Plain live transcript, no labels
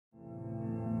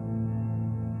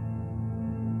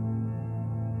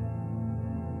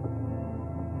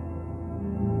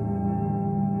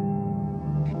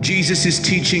Jesus is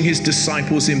teaching his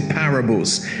disciples in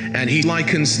parables, and he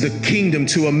likens the kingdom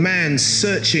to a man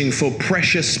searching for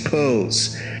precious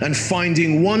pearls and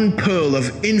finding one pearl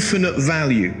of infinite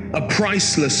value, a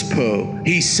priceless pearl.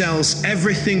 He sells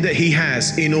everything that he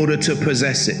has in order to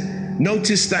possess it.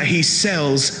 Notice that he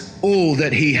sells all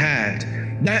that he had.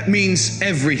 That means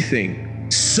everything.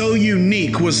 So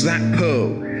unique was that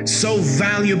pearl, so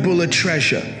valuable a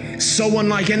treasure, so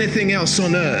unlike anything else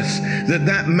on earth,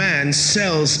 that man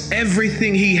sells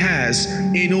everything he has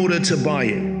in order to buy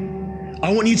it.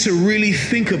 I want you to really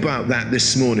think about that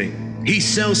this morning. He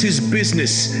sells his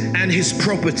business and his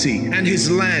property and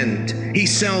his land. He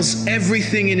sells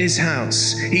everything in his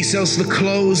house. He sells the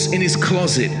clothes in his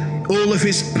closet, all of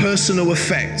his personal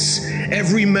effects,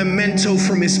 every memento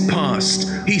from his past.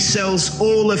 He sells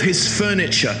all of his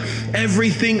furniture.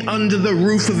 Everything under the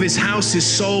roof of his house is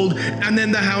sold, and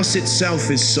then the house itself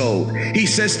is sold. He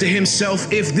says to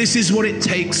himself, if this is what it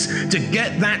takes to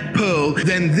get that pearl,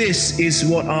 then this is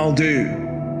what I'll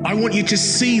do. I want you to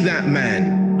see that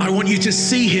man. I want you to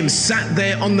see him sat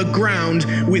there on the ground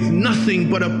with nothing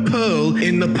but a pearl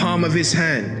in the palm of his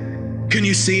hand. Can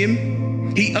you see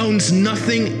him? He owns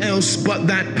nothing else but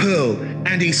that pearl,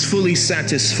 and he's fully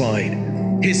satisfied.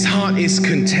 His heart is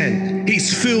content.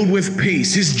 He's filled with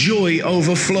peace. His joy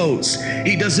overflows.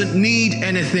 He doesn't need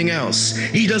anything else.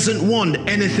 He doesn't want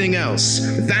anything else.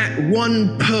 That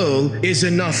one pearl is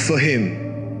enough for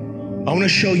him. I want to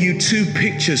show you two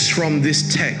pictures from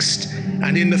this text.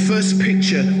 And in the first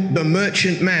picture, the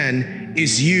merchant man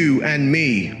is you and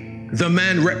me. The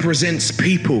man represents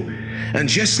people. And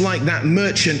just like that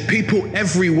merchant, people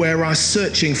everywhere are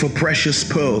searching for precious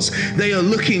pearls. They are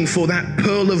looking for that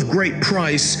pearl of great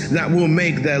price that will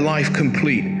make their life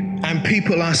complete. And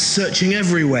people are searching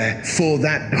everywhere for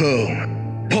that pearl.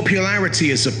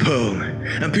 Popularity is a pearl.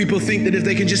 And people think that if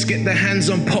they can just get their hands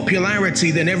on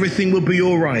popularity, then everything will be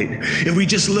all right. If we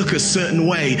just look a certain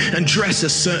way and dress a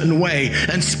certain way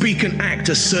and speak and act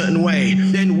a certain way,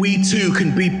 then we too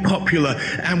can be popular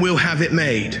and we'll have it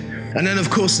made. And then, of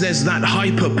course, there's that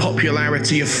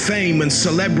hyper-popularity of fame and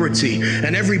celebrity,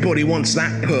 and everybody wants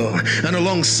that pearl. And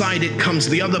alongside it comes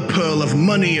the other pearl of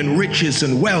money and riches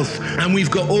and wealth. And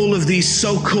we've got all of these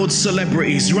so-called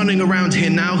celebrities running around here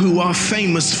now who are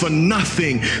famous for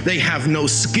nothing. They have no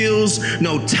skills,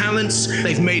 no talents.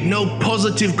 They've made no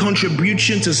positive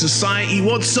contribution to society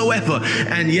whatsoever,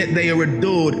 and yet they are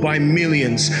adored by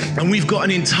millions. And we've got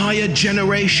an entire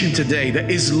generation today that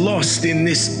is lost in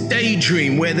this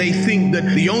daydream where they think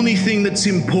that the only thing that's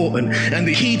important and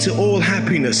the key to all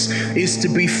happiness is to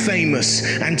be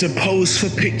famous and to pose for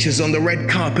pictures on the red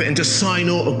carpet and to sign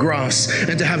autographs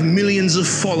and to have millions of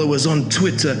followers on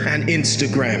Twitter and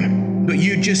Instagram. But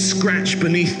you just scratch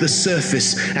beneath the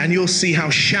surface and you'll see how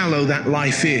shallow that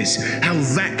life is, how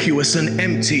vacuous and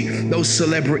empty those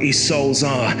celebrity souls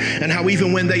are, and how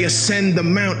even when they ascend the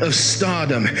mount of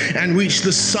stardom and reach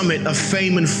the summit of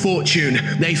fame and fortune,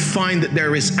 they find that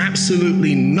there is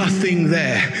absolutely nothing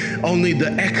there, only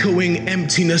the echoing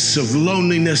emptiness of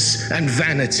loneliness and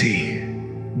vanity.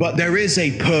 But there is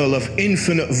a pearl of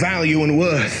infinite value and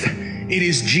worth. It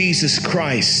is Jesus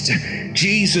Christ.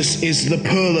 Jesus is the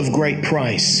pearl of great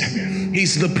price.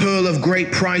 He's the pearl of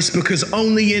great price because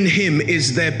only in him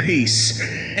is there peace.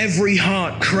 Every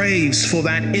heart craves for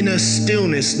that inner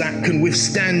stillness that can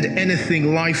withstand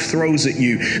anything life throws at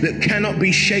you, that cannot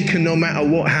be shaken no matter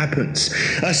what happens.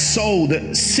 A soul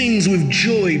that sings with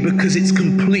joy because it's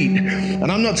complete.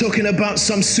 And I'm not talking about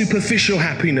some superficial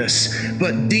happiness,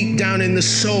 but deep down in the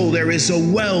soul there is a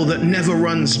well that never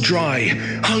runs dry.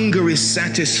 Hunger is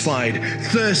satisfied,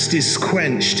 thirst is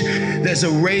quenched. There's a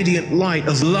radiant light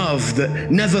of love that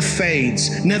never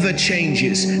fades, never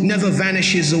changes, never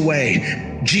vanishes away.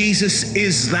 Jesus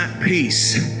is that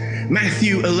peace.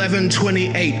 Matthew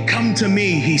 11:28, come to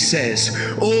me, he says,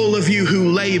 all of you who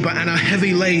labor and are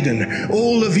heavy laden,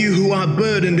 all of you who are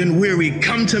burdened and weary,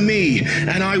 come to me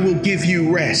and I will give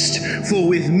you rest. For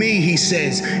with me, he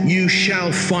says, you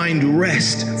shall find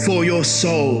rest for your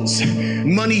souls.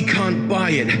 Money can't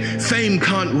buy it, fame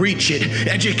can't reach it,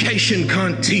 education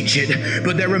can't teach it,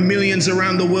 but there are millions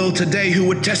around the world today who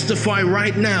would testify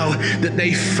right now that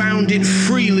they found it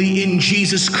freely in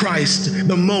Jesus Christ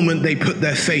the moment they put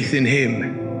their faith in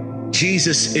him.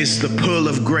 Jesus is the pearl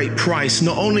of great price,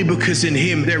 not only because in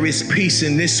him there is peace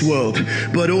in this world,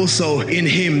 but also in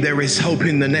him there is hope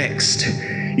in the next.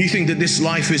 You think that this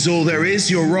life is all there is?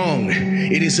 You're wrong.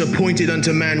 It is appointed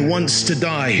unto man once to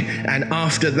die, and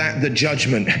after that the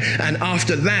judgment, and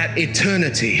after that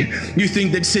eternity. You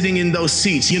think that sitting in those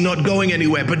seats you're not going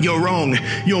anywhere, but you're wrong.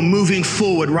 You're moving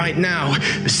forward right now,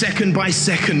 second by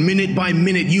second, minute by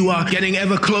minute. You are getting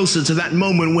ever closer to that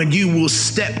moment when you will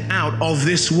step out of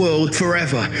this world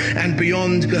forever, and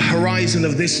beyond the horizon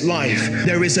of this life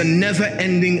there is a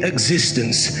never-ending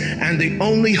existence, and the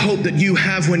only hope that you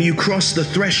have when you cross the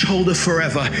threshold of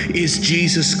forever is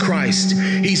Jesus Christ.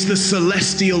 He's the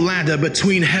celestial ladder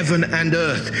between heaven and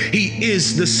earth. He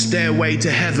is the stairway to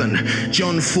heaven.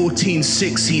 John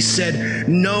 14:6, he said,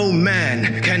 no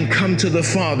man can come to the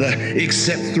Father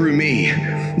except through me.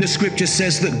 The scripture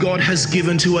says that God has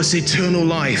given to us eternal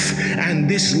life, and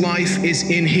this life is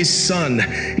in his Son.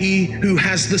 He who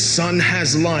has the Son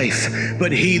has life,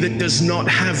 but he that does not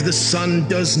have the Son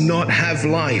does not have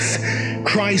life.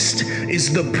 Christ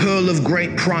is the pearl of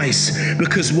great price,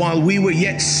 because while we were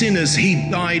yet sinners, he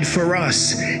died for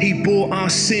us. He bore our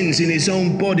sins in his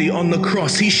own body on the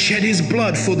cross. He shed his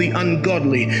blood for the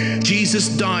ungodly. Jesus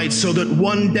died so that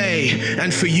one day,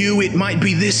 and for you it might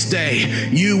be this day,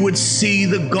 you would see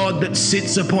the God that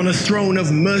sits upon a throne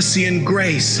of mercy and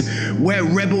grace, where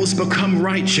rebels become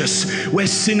righteous, where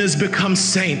sinners become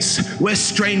saints, where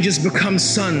strangers become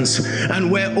sons,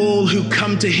 and where all who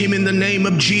come to him in the name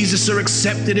of Jesus are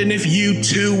accepted. And if you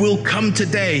too will come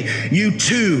today, you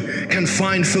too can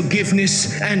find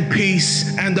forgiveness and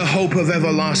peace and the hope of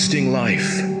everlasting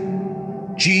life.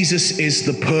 Jesus is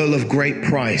the pearl of great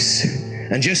price.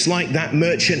 And just like that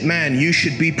merchant man, you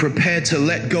should be prepared to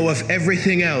let go of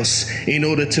everything else in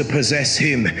order to possess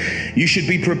him. You should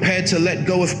be prepared to let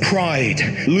go of pride,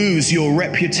 lose your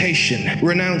reputation,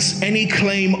 renounce any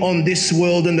claim on this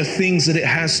world and the things that it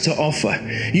has to offer.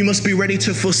 You must be ready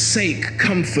to forsake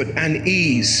comfort and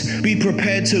ease. Be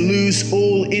prepared to lose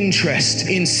all interest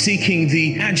in seeking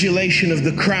the adulation of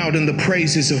the crowd and the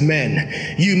praises of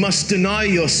men. You must deny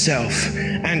yourself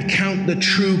and count the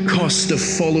true cost of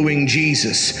following Jesus.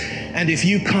 And if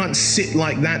you can't sit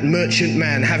like that merchant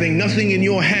man, having nothing in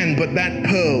your hand but that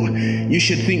pearl, you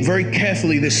should think very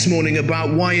carefully this morning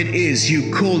about why it is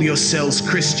you call yourselves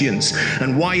Christians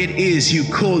and why it is you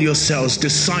call yourselves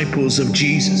disciples of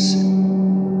Jesus.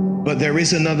 But there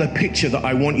is another picture that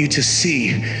I want you to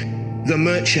see. The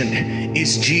merchant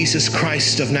is Jesus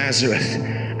Christ of Nazareth,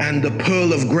 and the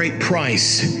pearl of great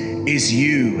price is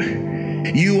you.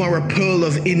 You are a pearl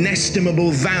of inestimable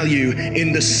value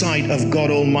in the sight of God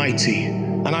Almighty.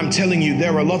 And I'm telling you,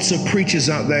 there are lots of preachers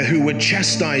out there who would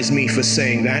chastise me for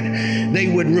saying that. They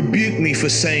would rebuke me for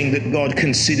saying that God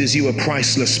considers you a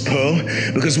priceless pearl,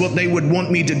 because what they would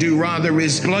want me to do rather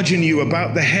is bludgeon you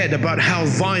about the head about how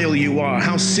vile you are,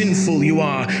 how sinful you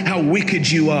are, how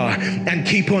wicked you are, and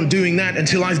keep on doing that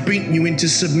until I've beaten you into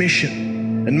submission.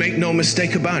 And make no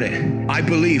mistake about it, I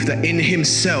believe that in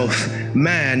himself,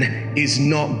 man is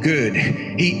not good.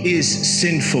 He is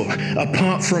sinful.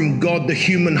 Apart from God, the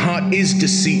human heart is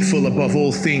deceitful above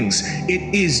all things.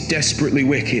 It is desperately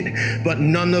wicked. But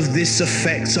none of this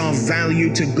affects our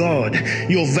value to God.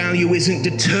 Your value isn't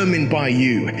determined by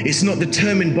you. It's not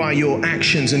determined by your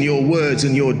actions and your words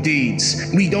and your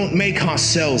deeds. We don't make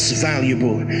ourselves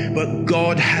valuable, but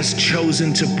God has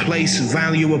chosen to place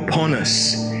value upon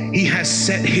us. He has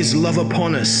set his love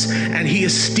upon us, and he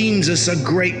esteems us a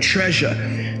great treasure.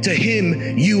 To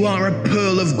him, you are a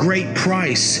pearl of great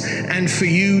price. And for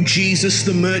you, Jesus,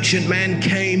 the merchant man,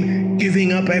 came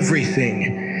giving up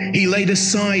everything. He laid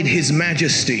aside his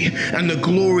majesty and the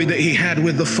glory that he had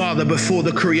with the Father before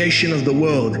the creation of the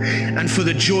world. And for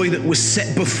the joy that was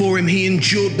set before him, he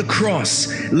endured the cross,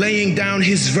 laying down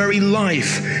his very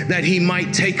life that he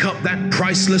might take up that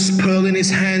priceless pearl in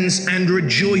his hands and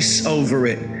rejoice over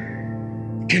it.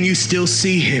 Can you still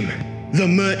see him? The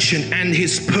merchant and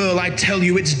his pearl, I tell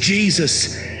you, it's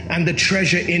Jesus. And the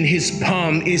treasure in his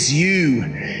palm is you.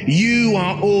 You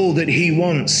are all that he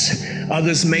wants.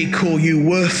 Others may call you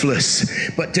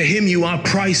worthless, but to him you are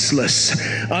priceless.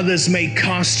 Others may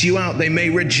cast you out, they may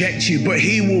reject you, but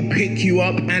he will pick you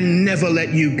up and never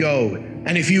let you go.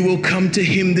 And if you will come to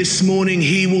him this morning,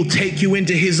 he will take you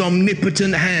into his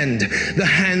omnipotent hand, the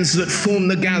hands that form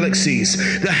the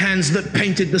galaxies, the hands that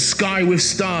painted the sky with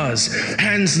stars,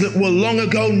 hands that were long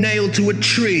ago nailed to a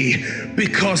tree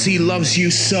because he loves you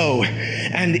so.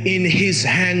 And in his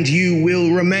hand you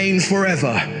will remain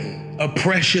forever, a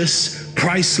precious,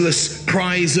 priceless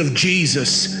prize of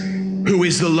Jesus, who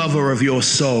is the lover of your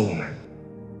soul.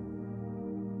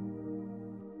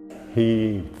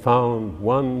 He found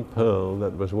one pearl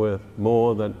that was worth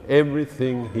more than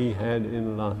everything he had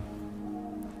in life.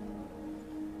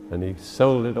 And he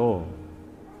sold it all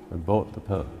and bought the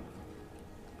pearl.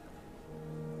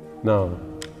 Now,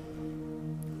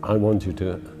 I want you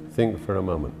to think for a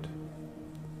moment.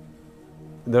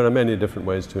 There are many different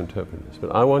ways to interpret this,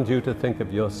 but I want you to think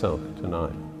of yourself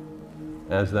tonight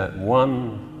as that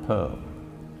one pearl,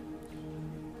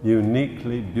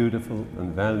 uniquely beautiful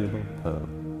and valuable pearl.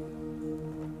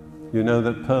 You know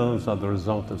that pearls are the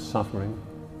result of suffering.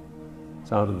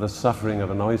 It's out of the suffering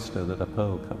of an oyster that a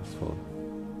pearl comes forth.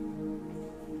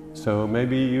 So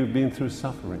maybe you've been through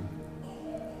suffering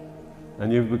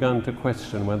and you've begun to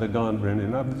question whether God really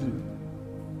loves you.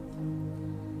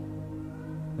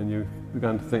 And you've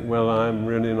begun to think, well, I'm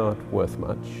really not worth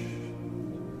much.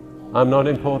 I'm not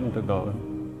important to God.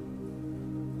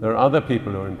 There are other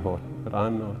people who are important, but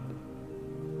I'm not.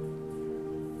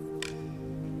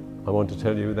 I want to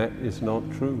tell you that is not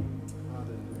true.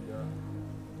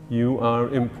 You are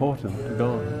important to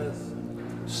God.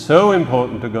 So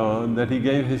important to God that He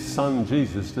gave His Son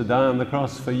Jesus to die on the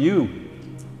cross for you.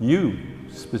 You,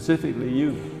 specifically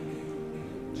you.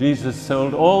 Jesus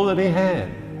sold all that He had.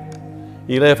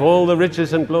 He left all the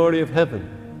riches and glory of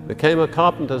heaven, became a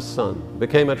carpenter's son,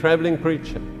 became a traveling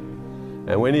preacher.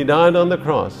 And when He died on the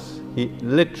cross, He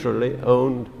literally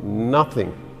owned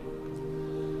nothing.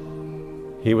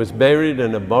 He was buried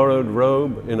in a borrowed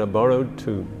robe in a borrowed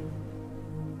tomb.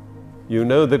 You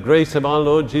know the grace of our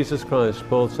Lord Jesus Christ,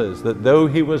 Paul says, that though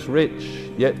He was rich,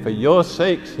 yet for your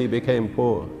sakes He became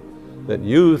poor, that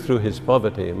you through His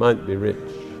poverty might be rich.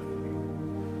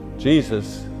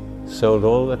 Jesus sold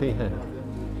all that He had.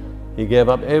 He gave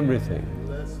up everything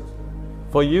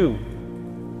for you.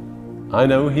 I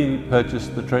know He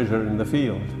purchased the treasure in the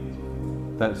field.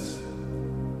 That's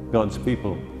God's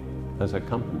people as a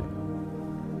company.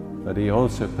 But He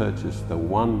also purchased the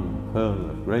one pearl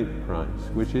of great price,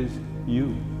 which is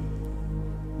you.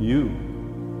 You.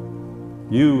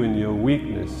 You in your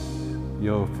weakness,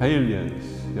 your failures,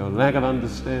 your lack of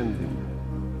understanding,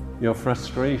 your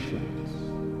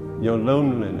frustrations, your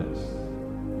loneliness,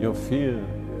 your fear.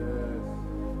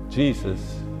 Jesus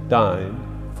died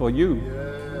for you.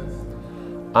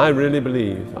 I really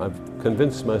believe, I've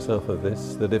convinced myself of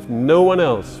this, that if no one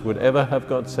else would ever have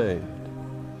got saved,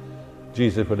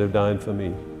 Jesus would have died for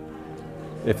me.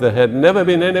 If there had never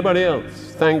been anybody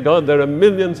else, thank God there are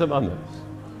millions of others.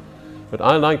 But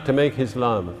I like to make His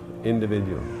love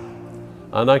individual.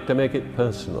 I like to make it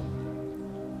personal.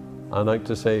 I like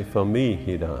to say, for me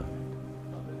He died.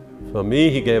 For me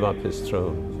He gave up His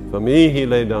throne. For me He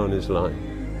laid down His life.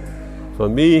 For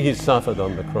me He suffered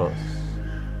on the cross.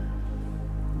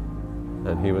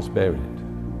 And He was buried.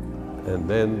 And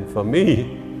then for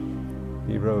me,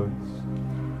 He rose.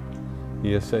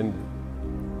 He ascended.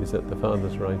 He's at the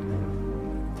Father's right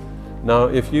hand. Now,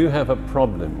 if you have a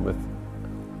problem with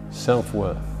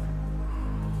self-worth,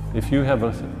 if you have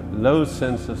a low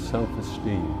sense of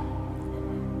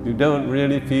self-esteem, you don't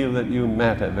really feel that you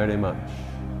matter very much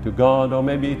to God or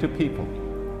maybe to people,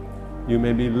 you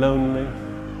may be lonely,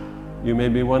 you may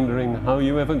be wondering how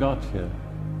you ever got here.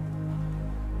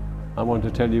 I want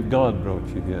to tell you, God brought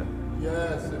you here.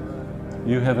 Yes, amen.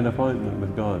 You have an appointment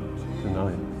with God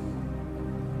tonight.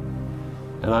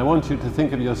 And I want you to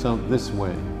think of yourself this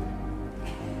way.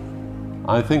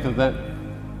 I think of that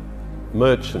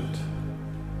merchant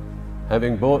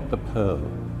having bought the pearl.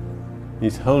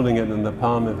 He's holding it in the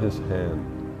palm of his hand.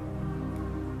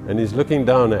 And he's looking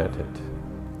down at it.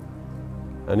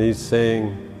 And he's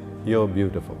saying, "You're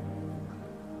beautiful.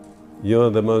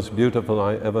 You're the most beautiful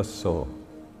I ever saw.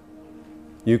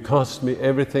 You cost me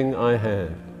everything I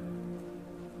had,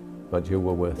 but you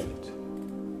were worth it.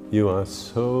 You are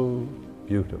so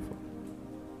beautiful."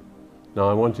 Now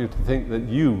I want you to think that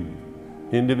you,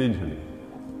 individually,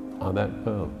 are that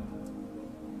pearl.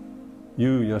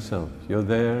 You yourself, you're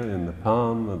there in the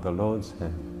palm of the Lord's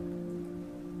hand.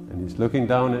 And He's looking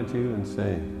down at you and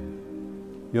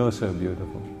saying, "You're so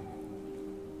beautiful.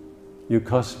 You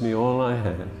cost me all I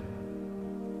had,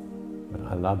 but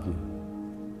I love you.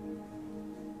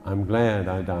 I'm glad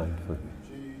I died for you."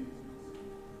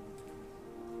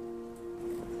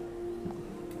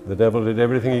 The devil did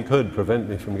everything he could to prevent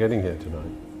me from getting here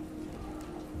tonight.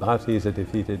 But he's a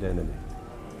defeated enemy.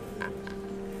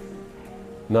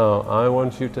 Now, I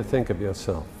want you to think of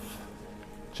yourself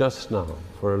just now,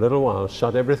 for a little while,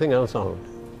 shut everything else out,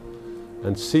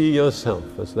 and see yourself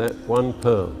as that one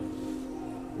pearl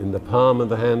in the palm of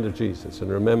the hand of Jesus. And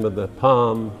remember, the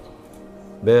palm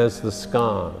bears the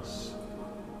scars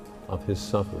of His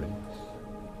sufferings.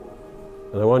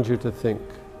 And I want you to think,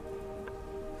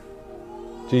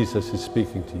 Jesus is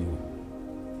speaking to you.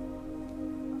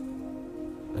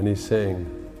 And He's saying,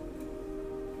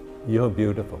 "You're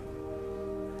beautiful.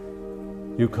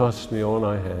 You cost me all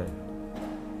I had,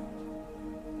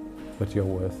 but you're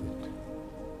worth it.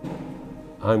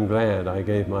 I'm glad I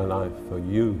gave my life for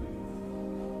you.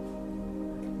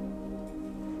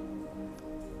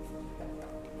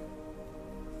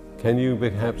 Can you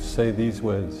perhaps say these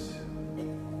words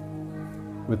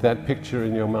with that picture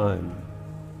in your mind?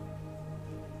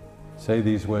 Say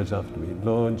these words after me.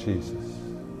 Lord Jesus,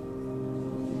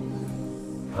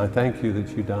 I thank you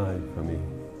that you died for me.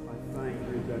 I thank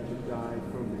you that you died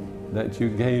for me. That you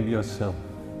gave yourself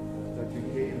That you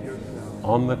gave yourself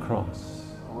on the cross,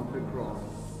 on the cross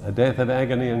a death of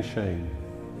agony and shame,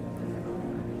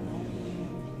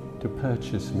 to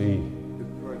purchase me. to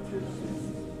purchase me.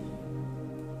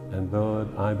 And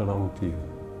Lord, I belong to you.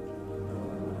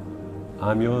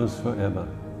 I'm yours forever.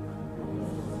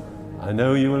 I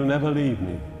know you will never leave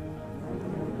me.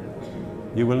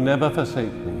 You will never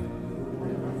forsake me.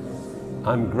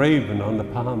 I'm graven on the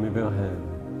palm of your hand.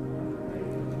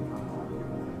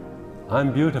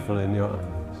 I'm beautiful in your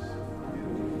eyes.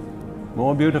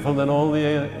 More beautiful than all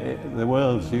the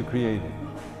worlds you created.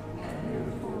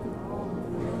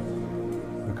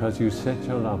 Because you set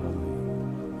your love on me.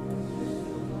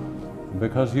 And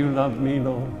because you love me,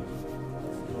 Lord,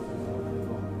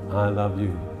 I love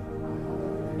you.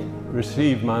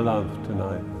 Receive my love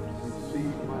tonight.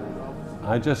 Receive my love.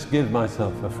 I just give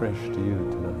myself afresh to you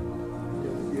tonight.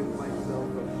 Just give myself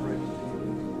afresh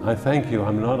to you. I thank you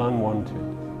I'm not unwanted. I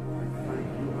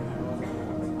thank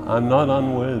you. I'm not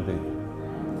unworthy.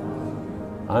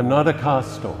 I'm not a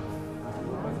cast-off.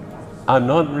 I'm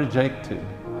not rejected.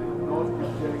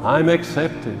 I'm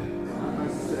accepted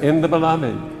in the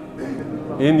beloved.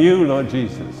 In you, Lord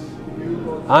Jesus.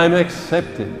 I'm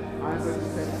accepted.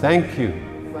 Thank you.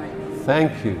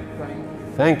 Thank you.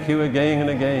 Thank you again and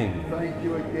again Thank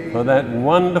you again. for that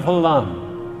wonderful love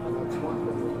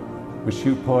which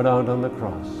you poured out on the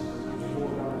cross.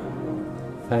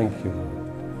 Thank you.